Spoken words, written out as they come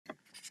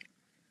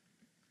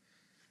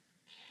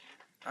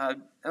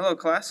Hello,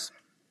 class.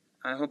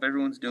 I hope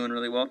everyone's doing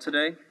really well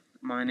today.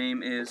 My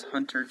name is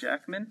Hunter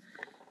Jackman,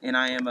 and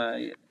I am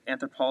an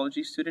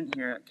anthropology student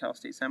here at Cal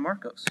State San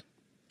Marcos.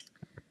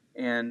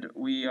 And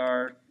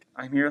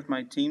I'm here with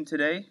my team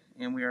today,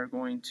 and we are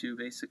going to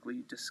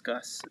basically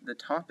discuss the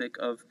topic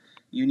of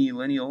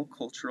unilineal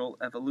cultural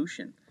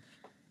evolution.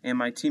 And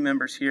my team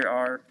members here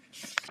are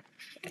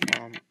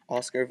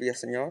Oscar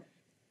Villaseñor.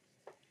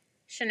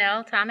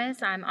 Chanel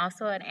Thomas. I'm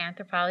also an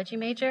anthropology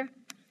major.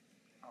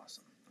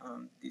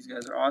 awesome. These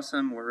guys are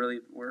awesome. We're really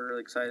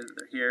excited that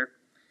they're here,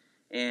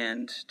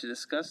 and to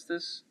discuss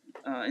this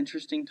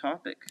interesting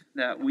topic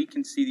that we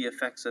can see the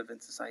effects of in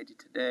society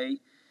today,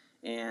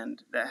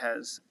 and that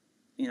has,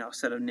 a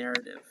set of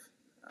narrative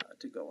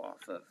to go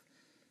off of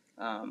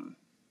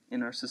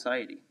in our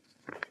society.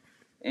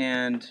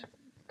 And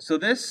so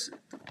this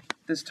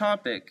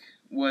topic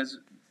was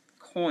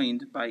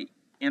coined by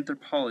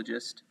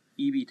anthropologist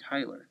E.B.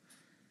 Tyler.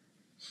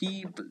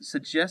 He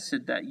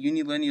suggested that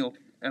unilineal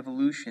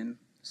evolution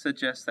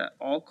suggests that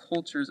all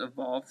cultures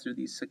evolve through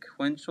these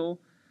sequential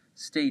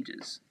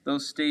stages,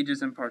 those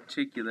stages in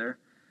particular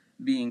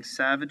being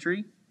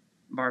savagery,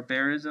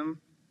 barbarism,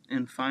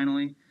 and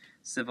finally,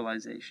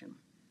 civilization.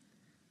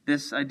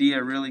 This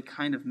idea really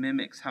kind of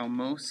mimics how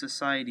most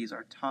societies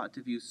are taught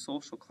to view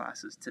social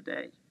classes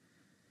today.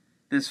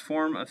 This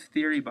form of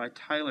theory by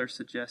Tyler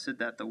suggested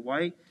that the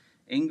white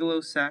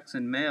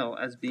Anglo-Saxon male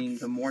as being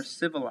the more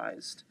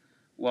civilized,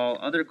 while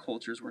other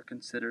cultures were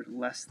considered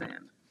less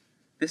than.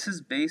 This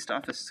is based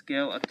off a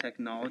scale of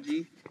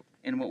technology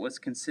and what was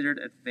considered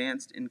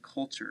advanced in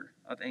culture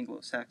of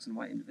Anglo-Saxon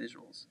white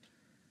individuals.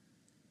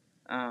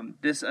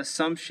 This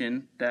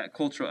assumption that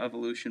cultural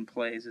evolution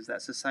plays is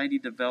that society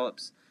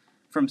develops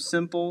from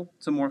simple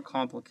to more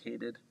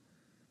complicated,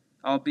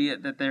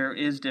 albeit that there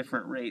is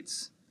different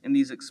rates, and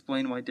these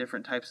explain why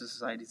different types of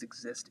societies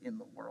exist in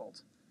the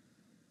world.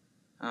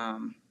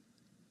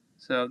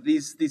 So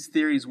these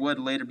theories would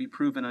later be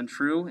proven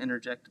untrue and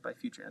rejected by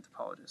future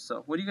anthropologists.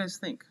 So what do you guys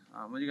think?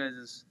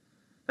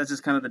 That's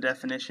just kind of the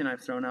definition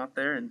I've thrown out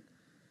there, and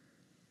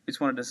I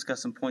just want to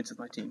discuss some points with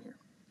my team here.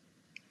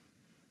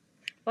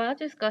 Well, I'll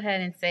just go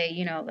ahead and say,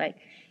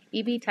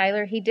 E.B.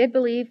 Tyler, he did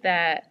believe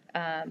that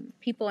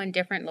people in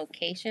different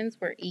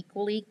locations were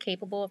equally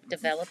capable of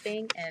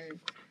developing and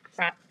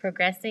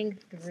progressing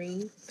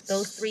through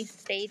those three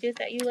stages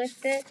that you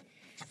listed.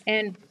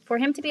 And for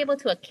him to be able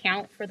to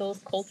account for those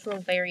cultural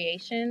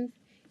variations,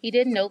 he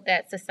did note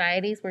that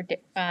societies were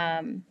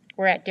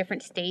at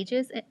different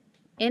stages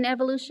in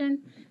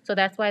evolution, so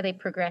that's why they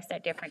progressed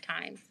at different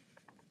times.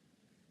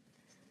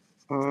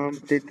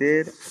 They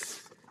did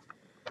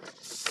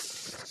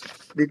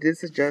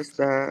suggest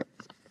that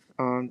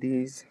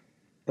these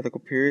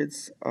ethical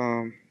periods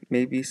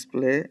may be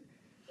split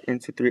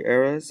into three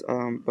eras,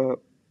 but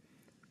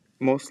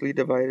mostly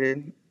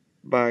divided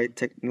by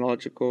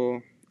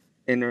technological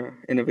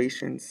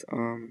innovations.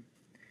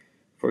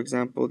 For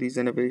example, these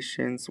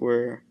innovations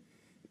were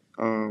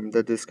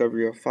the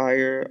discovery of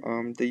fire,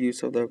 the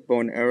use of the bow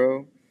and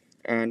arrow,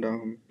 and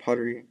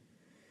pottery,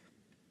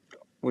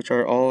 which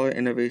are all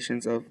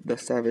innovations of the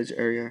savage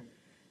era.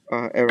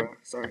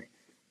 Sorry.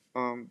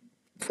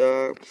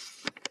 The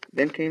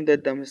Then came the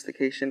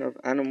domestication of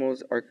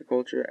animals,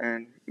 agriculture,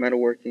 and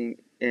metalworking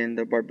in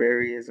the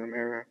barbarism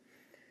era.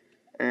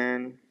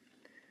 And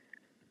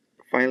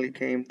finally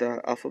came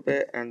the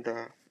alphabet and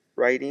the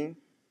writing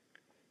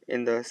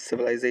in the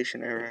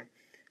civilization era.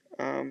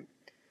 Um,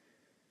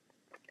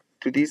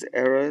 through these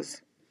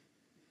eras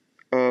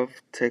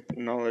of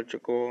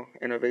technological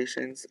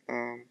innovations,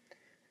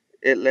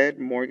 it led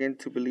Morgan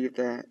to believe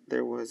that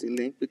there was a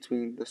link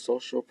between the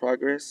social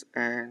progress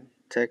and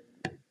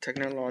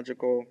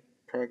technological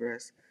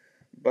progress.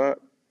 But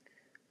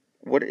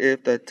what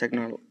if the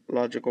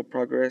technological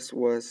progress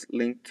was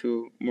linked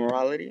to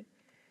morality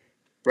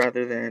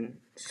rather than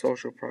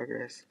social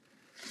progress?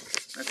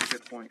 That's a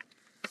good point.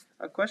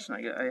 A question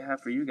I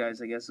have for you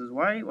guys, I guess, is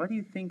why do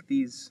you think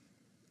these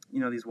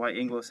white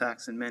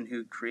Anglo-Saxon men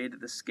who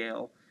created the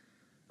scale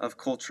of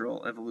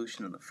cultural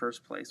evolution in the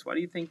first place, why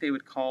do you think they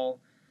would call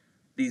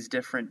these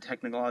different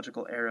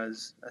technological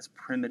eras as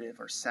primitive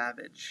or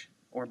savage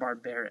or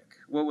barbaric?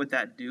 What would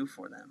that do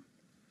for them?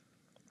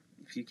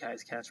 If you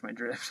guys catch my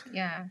drift.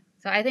 Yeah.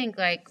 So I think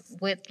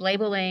with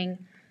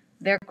labeling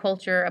their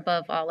culture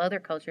above all other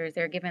cultures,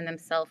 they're giving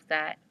themselves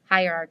that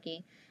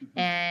hierarchy,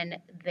 and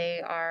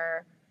they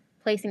are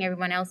placing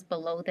everyone else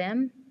below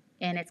them,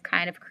 and it's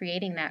kind of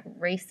creating that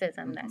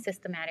racism, that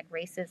systematic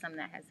racism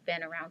that has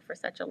been around for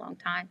such a long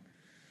time.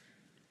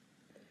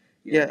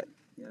 Yeah,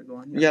 go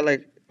on. Yeah,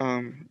 like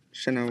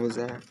Shanna was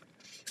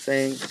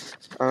saying,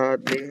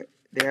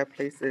 they have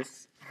placed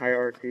this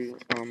hierarchy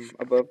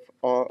above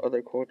all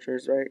other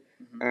cultures, right?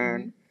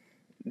 And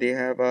they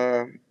have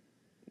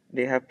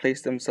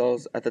placed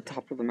themselves at the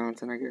top of the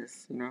mountain, I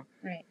guess,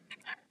 Right.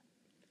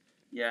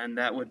 Yeah, and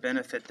that would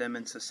benefit them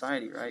in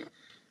society, right?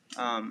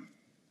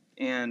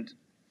 And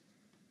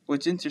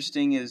what's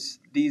interesting is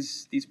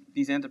these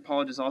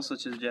anthropologists also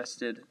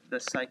suggested the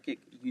psychic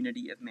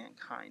unity of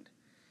mankind.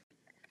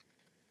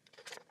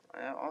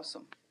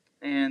 Awesome.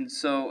 And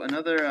so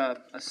another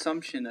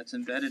assumption that's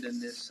embedded in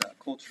this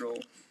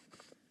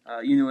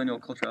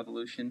unilineal cultural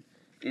evolution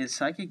is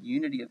psychic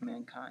unity of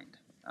mankind.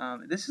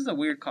 This is a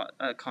weird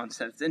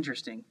concept. It's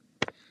interesting.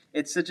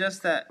 It suggests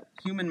that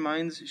human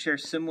minds share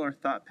similar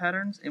thought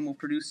patterns and will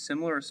produce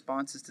similar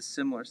responses to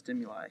similar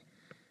stimuli.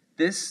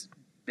 This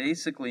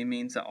basically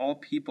means that all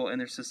people and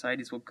their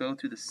societies will go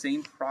through the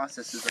same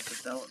processes of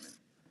development.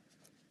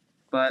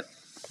 But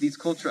these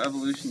cultural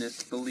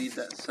evolutionists believe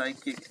that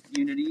psychic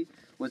unity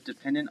was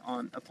dependent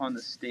upon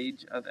the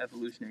stage of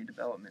evolutionary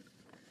development.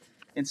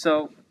 And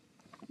so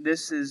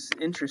this is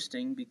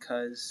interesting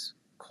because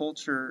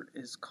culture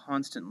is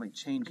constantly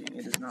changing.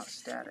 It is not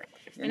static.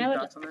 Any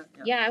thoughts on that?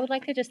 Yeah, I would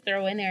like to just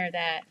throw in there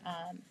that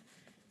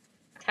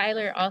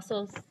Tyler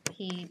also,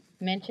 he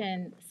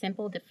mentioned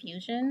simple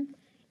diffusion,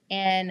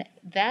 and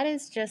that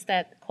is just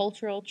that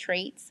cultural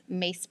traits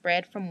may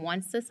spread from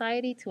one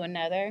society to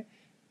another,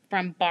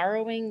 from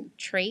borrowing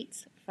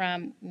traits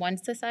from one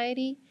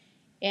society,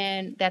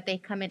 and that they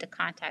come into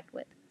contact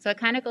with. So it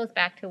kind of goes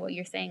back to what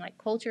you're saying, like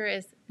culture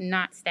is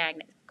not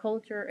stagnant.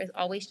 Culture is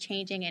always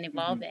changing and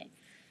evolving.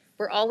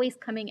 We're always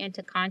coming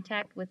into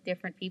contact with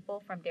different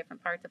people from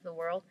different parts of the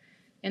world.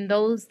 And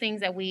those things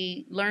that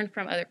we learn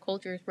from other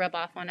cultures rub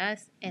off on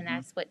us, and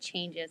that's what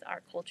changes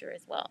our culture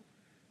as well.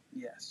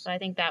 Yes. So I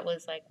think that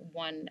was like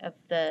one of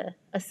the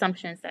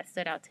assumptions that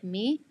stood out to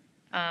me.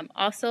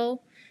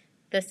 Also,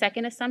 the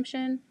second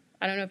assumption,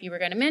 I don't know if you were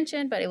going to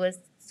mention, but it was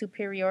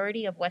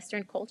superiority of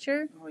Western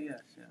culture. Oh,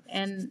 yes, yes.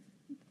 And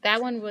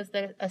that one was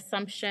the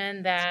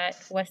assumption that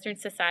Western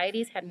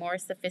societies had more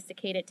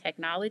sophisticated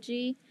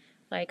technology,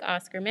 like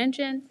Oscar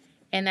mentioned,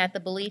 and that the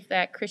belief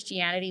that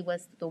Christianity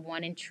was the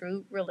one and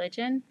true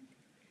religion.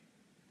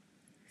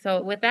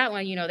 So with that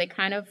one, they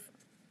kind of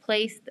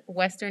placed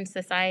Western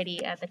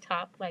society at the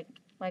top, like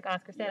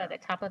Oscar said, at the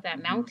top of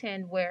that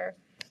mountain, where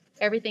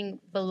everything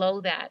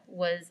below that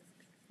was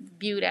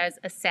viewed as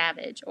a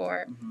savage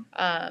or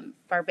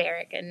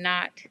barbaric and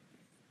not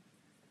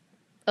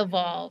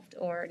evolved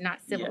or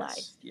not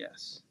civilized.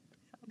 Yes.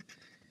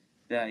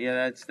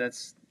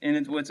 That's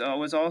and what's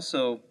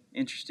also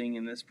interesting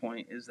in this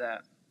point is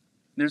that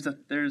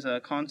there's a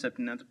concept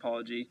in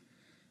anthropology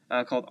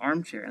called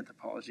armchair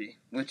anthropology,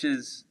 which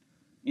is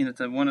it's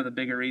one of the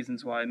bigger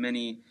reasons why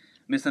many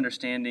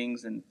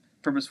misunderstandings and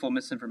purposeful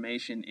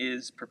misinformation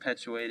is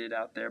perpetuated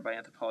out there by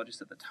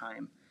anthropologists at the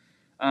time.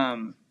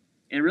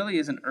 It really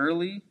is an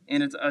early,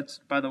 and it's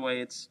by the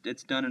way, it's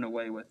done in a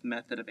way with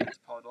method of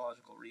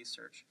anthropological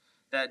research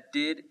that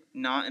did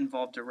not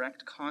involve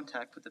direct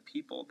contact with the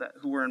people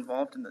who were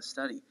involved in the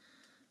study.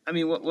 I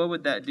mean, what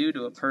would that do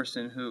to a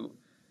person who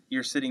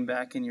you're sitting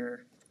back in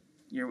your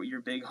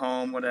big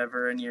home,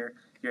 whatever, and your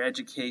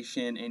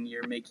education, and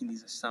you're making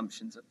these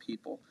assumptions of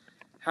people?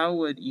 How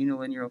would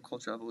unilinear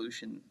cultural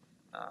evolution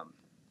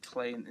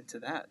play into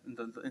that,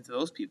 into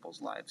those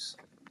people's lives?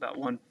 About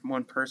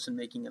one person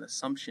making an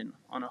assumption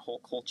on a whole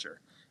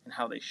culture and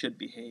how they should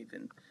behave,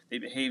 and they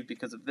behave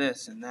because of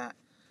this and that.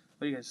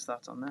 What are you guys'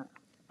 thoughts on that?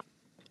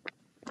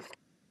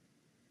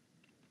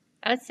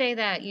 I'd say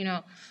that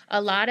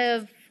a lot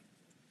of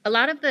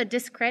the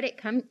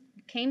discredit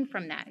came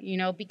from that.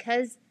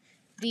 Because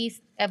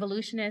these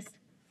evolutionists,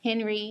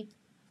 Henry,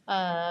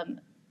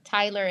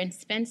 Tyler, and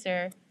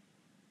Spencer,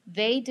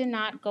 they did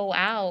not go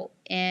out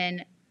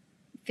and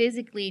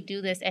physically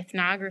do this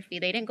ethnography.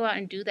 They didn't go out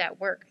and do that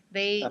work.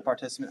 That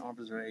participant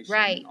observation.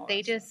 Right.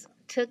 They just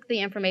took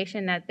the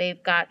information that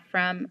they've got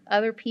from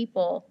other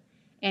people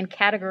and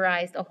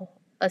categorized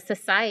a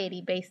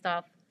society based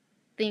off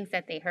things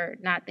that they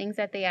heard, not things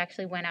that they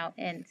actually went out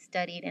and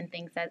studied and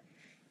things that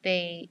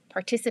they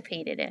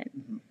participated in.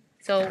 Mm-hmm.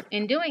 So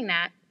in doing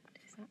that,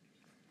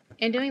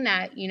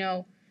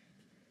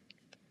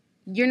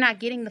 you're not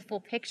getting the full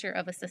picture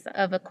of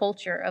a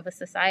culture, of a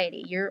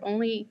society. You're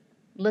only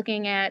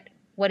looking at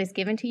what is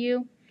given to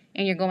you,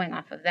 and you're going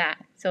off of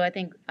that. So I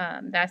think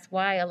that's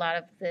why a lot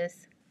of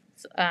this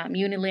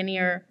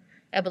unilinear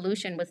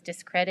evolution was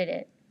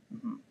discredited.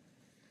 Mm-hmm.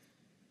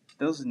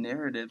 Those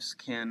narratives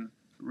can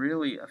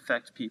really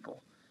affect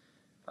people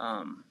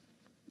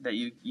that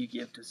you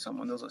give to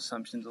someone. Those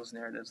assumptions, those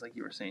narratives, like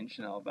you were saying,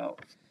 Chanel, about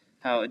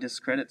how it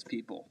discredits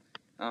people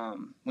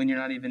when you're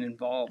not even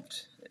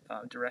involved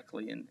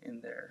directly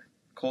in their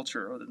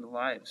culture or in their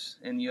lives.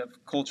 And you have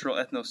cultural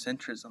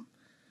ethnocentrism,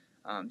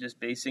 just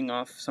basing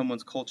off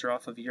someone's culture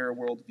off of your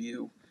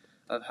worldview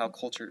of how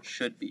culture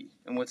should be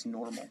and what's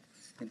normal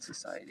in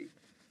society.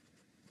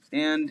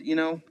 And,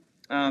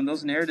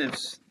 those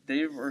narratives,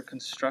 they were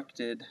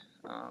constructed.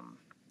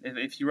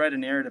 If you write a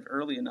narrative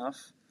early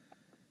enough,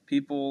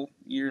 people,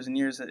 years and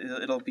years,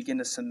 it'll begin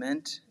to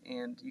cement,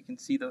 and you can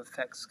see the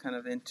effects kind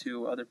of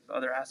into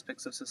other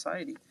aspects of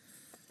society.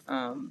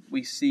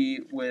 We see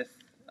with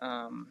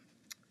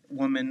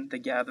Woman the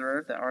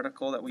Gatherer, the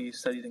article that we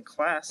studied in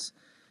class,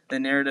 the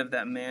narrative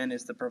that man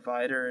is the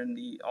provider and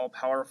the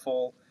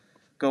all-powerful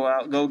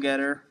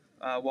go-getter,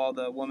 while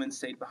the woman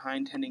stayed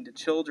behind tending to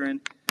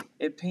children.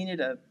 It painted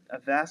a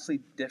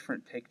vastly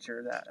different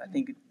picture that I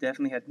think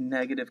definitely had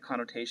negative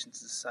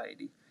connotations to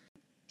society.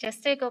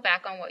 just to go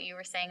back on what you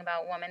were saying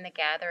about Woman the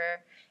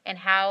Gatherer and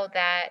how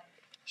that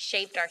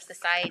shaped our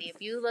society.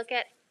 If you look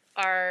at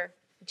our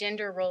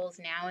gender roles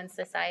now in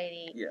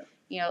society,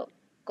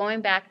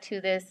 going back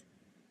to this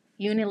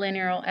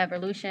unilineal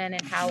evolution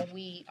and how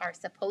we are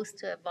supposed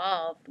to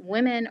evolve,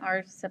 women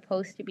are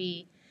supposed to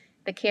be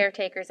the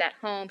caretakers at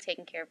home,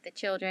 taking care of the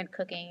children,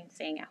 cooking,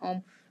 staying at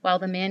home, while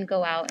the men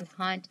go out and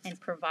hunt and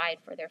provide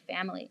for their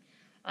family.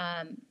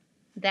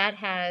 That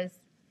has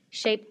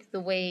shaped the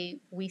way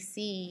we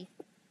see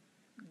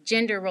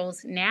gender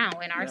roles now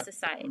in our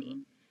society.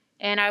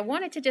 And I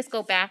wanted to just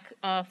go back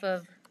off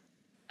of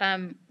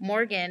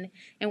Morgan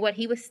and what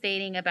he was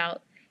stating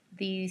about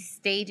these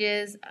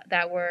stages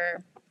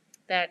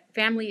that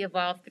family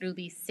evolved through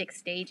these 6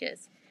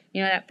 stages.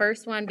 That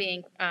first one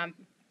being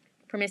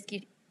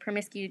promiscuity.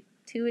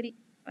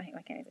 Why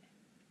can't I say?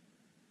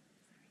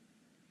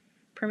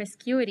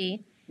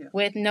 Promiscuity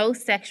with no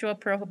sexual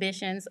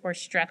prohibitions or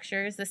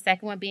structures. The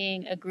second one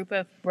being a group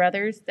of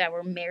brothers that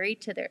were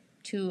married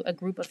to a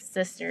group of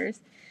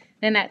sisters.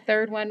 Then that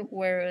third one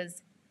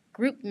was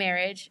group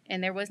marriage,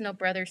 and there was no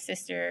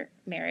brother-sister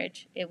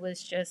marriage. It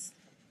was just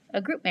a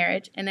group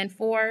marriage. And then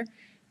 4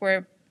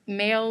 where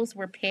males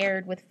were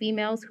paired with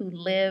females who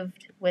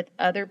lived with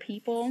other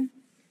people.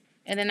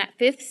 And then that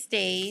 5th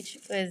stage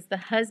was the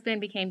husband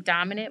became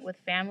dominant with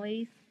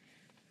families,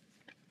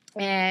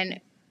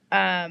 and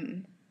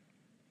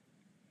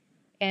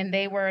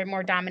they were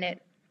more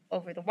dominant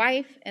over the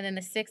wife. And then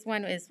the 6th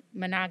one is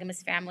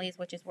monogamous families,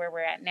 which is where we're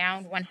at now,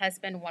 1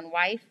 husband, 1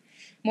 wife.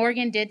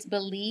 Morgan did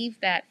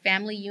believe that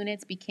family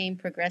units became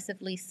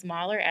progressively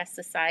smaller as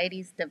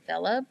societies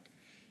developed.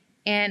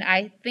 And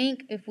I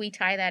think if we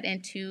tie that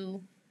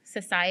into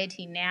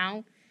society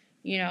now,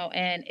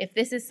 and if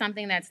this is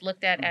something that's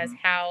looked at as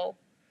how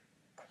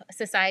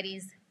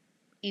societies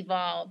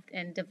evolved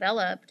and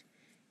developed,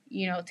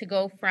 to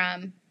go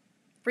from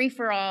free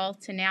for all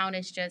to now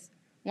it's just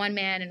 1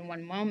 man and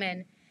 1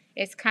 woman,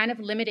 it's kind of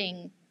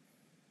limiting,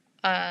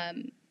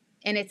 and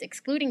it's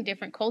excluding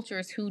different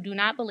cultures who do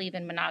not believe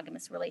in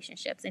monogamous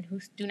relationships and who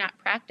do not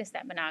practice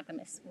that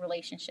monogamous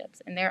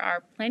relationships. And there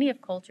are plenty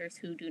of cultures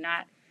who do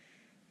not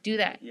do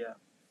that. Yeah.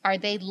 Are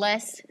they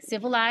less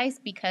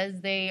civilized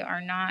because they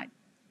are not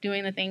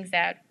doing the things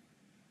that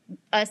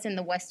us in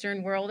the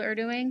Western world are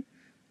doing?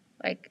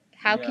 Like,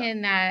 how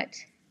can that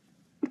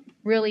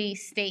really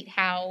state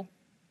how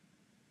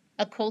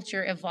a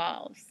culture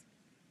evolves?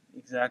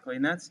 Exactly,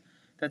 and that's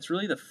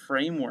really the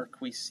framework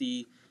we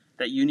see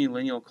that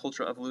unilineal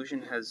cultural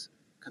evolution has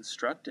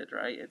constructed,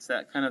 right? It's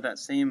that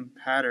same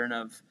pattern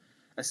of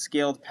a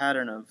scaled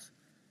pattern of,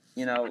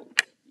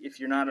 if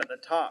you're not at the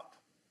top,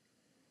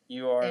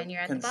 you are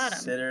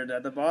considered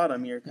at the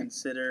bottom. You're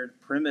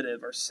considered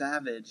primitive or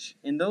savage,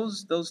 and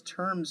those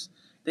terms,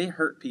 they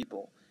hurt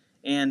people,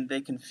 and they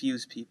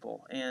confuse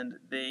people, and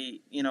they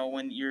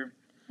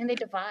and they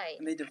divide.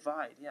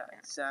 Yeah,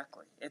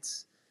 exactly.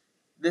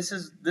 This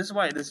is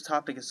why this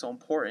topic is so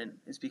important,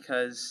 is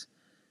because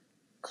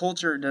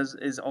culture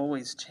is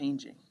always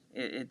changing.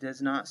 It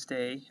does not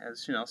stay,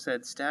 as Chanel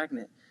said,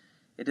 stagnant.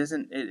 It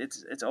doesn't.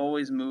 It's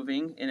always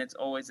moving, and it's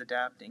always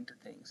adapting to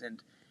things.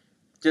 And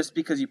just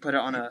because you put it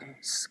on a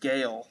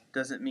scale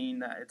doesn't mean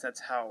that that's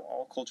how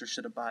all culture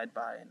should abide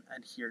by and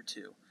adhere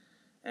to.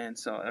 And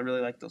so I really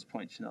like those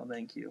points, Chanel.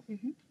 Thank you.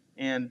 Mm-hmm.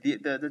 And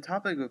the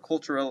topic of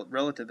cultural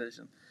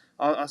relativism.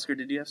 Oscar,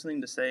 did you have something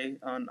to say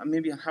on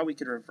maybe how we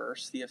could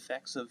reverse the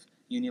effects of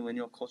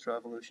unilineal cultural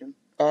evolution?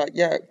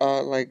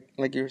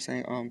 Like you were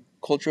saying,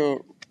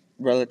 cultural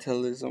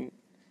relativism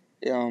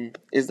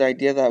is the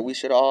idea that we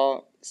should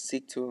all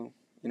seek to,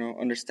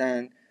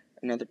 understand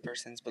another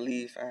person's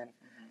belief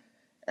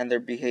and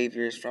their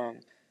behaviors from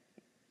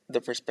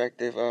the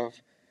perspective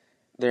of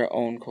their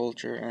own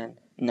culture and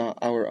not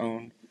our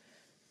own.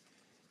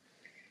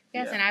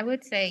 Yes, and I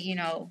would say,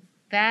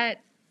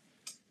 that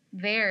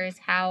there is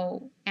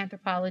how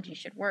anthropology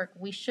should work.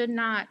 We should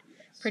not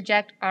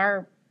project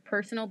our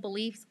personal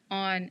beliefs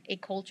on a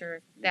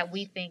culture that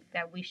we think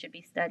that we should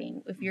be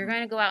studying. If you're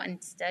going to go out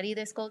and study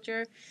this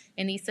culture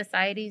in these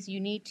societies, you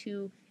need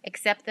to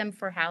accept them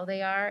for how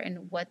they are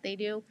and what they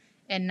do,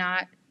 and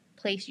not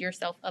place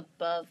yourself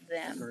above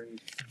them.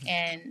 Agreed.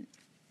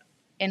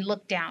 and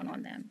look down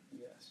on them.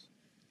 Yes.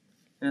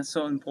 And that's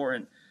so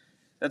important.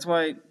 That's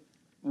why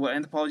what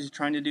anthropology is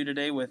trying to do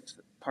today with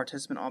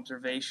participant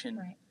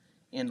observation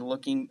and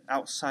looking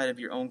outside of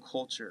your own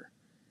culture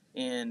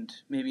and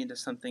maybe into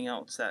something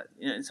else that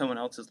in someone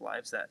else's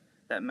lives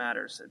that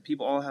matters.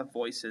 People all have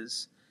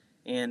voices,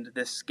 and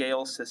this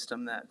scale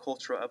system that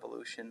cultural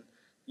evolution,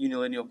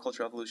 unilineal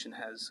cultural evolution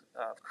has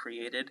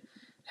created,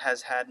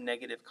 has had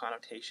negative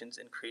connotations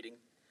in creating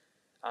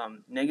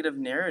negative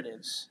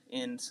narratives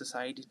in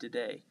society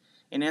today.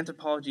 And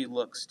anthropology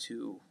looks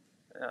to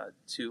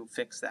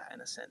fix that in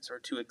a sense, or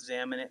to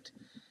examine it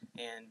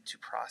and to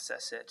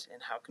process it,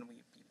 and how can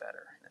we be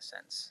better in a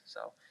sense.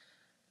 So,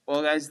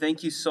 well, guys,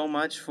 thank you so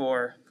much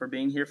for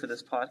being here for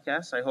this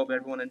podcast. I hope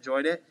everyone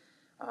enjoyed it.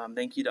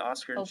 Thank you to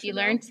Oscar and Chanel. Hope you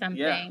learned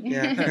something.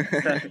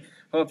 Yeah.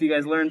 Hope you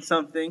guys learned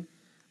something.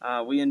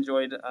 We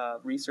enjoyed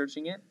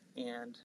researching it, and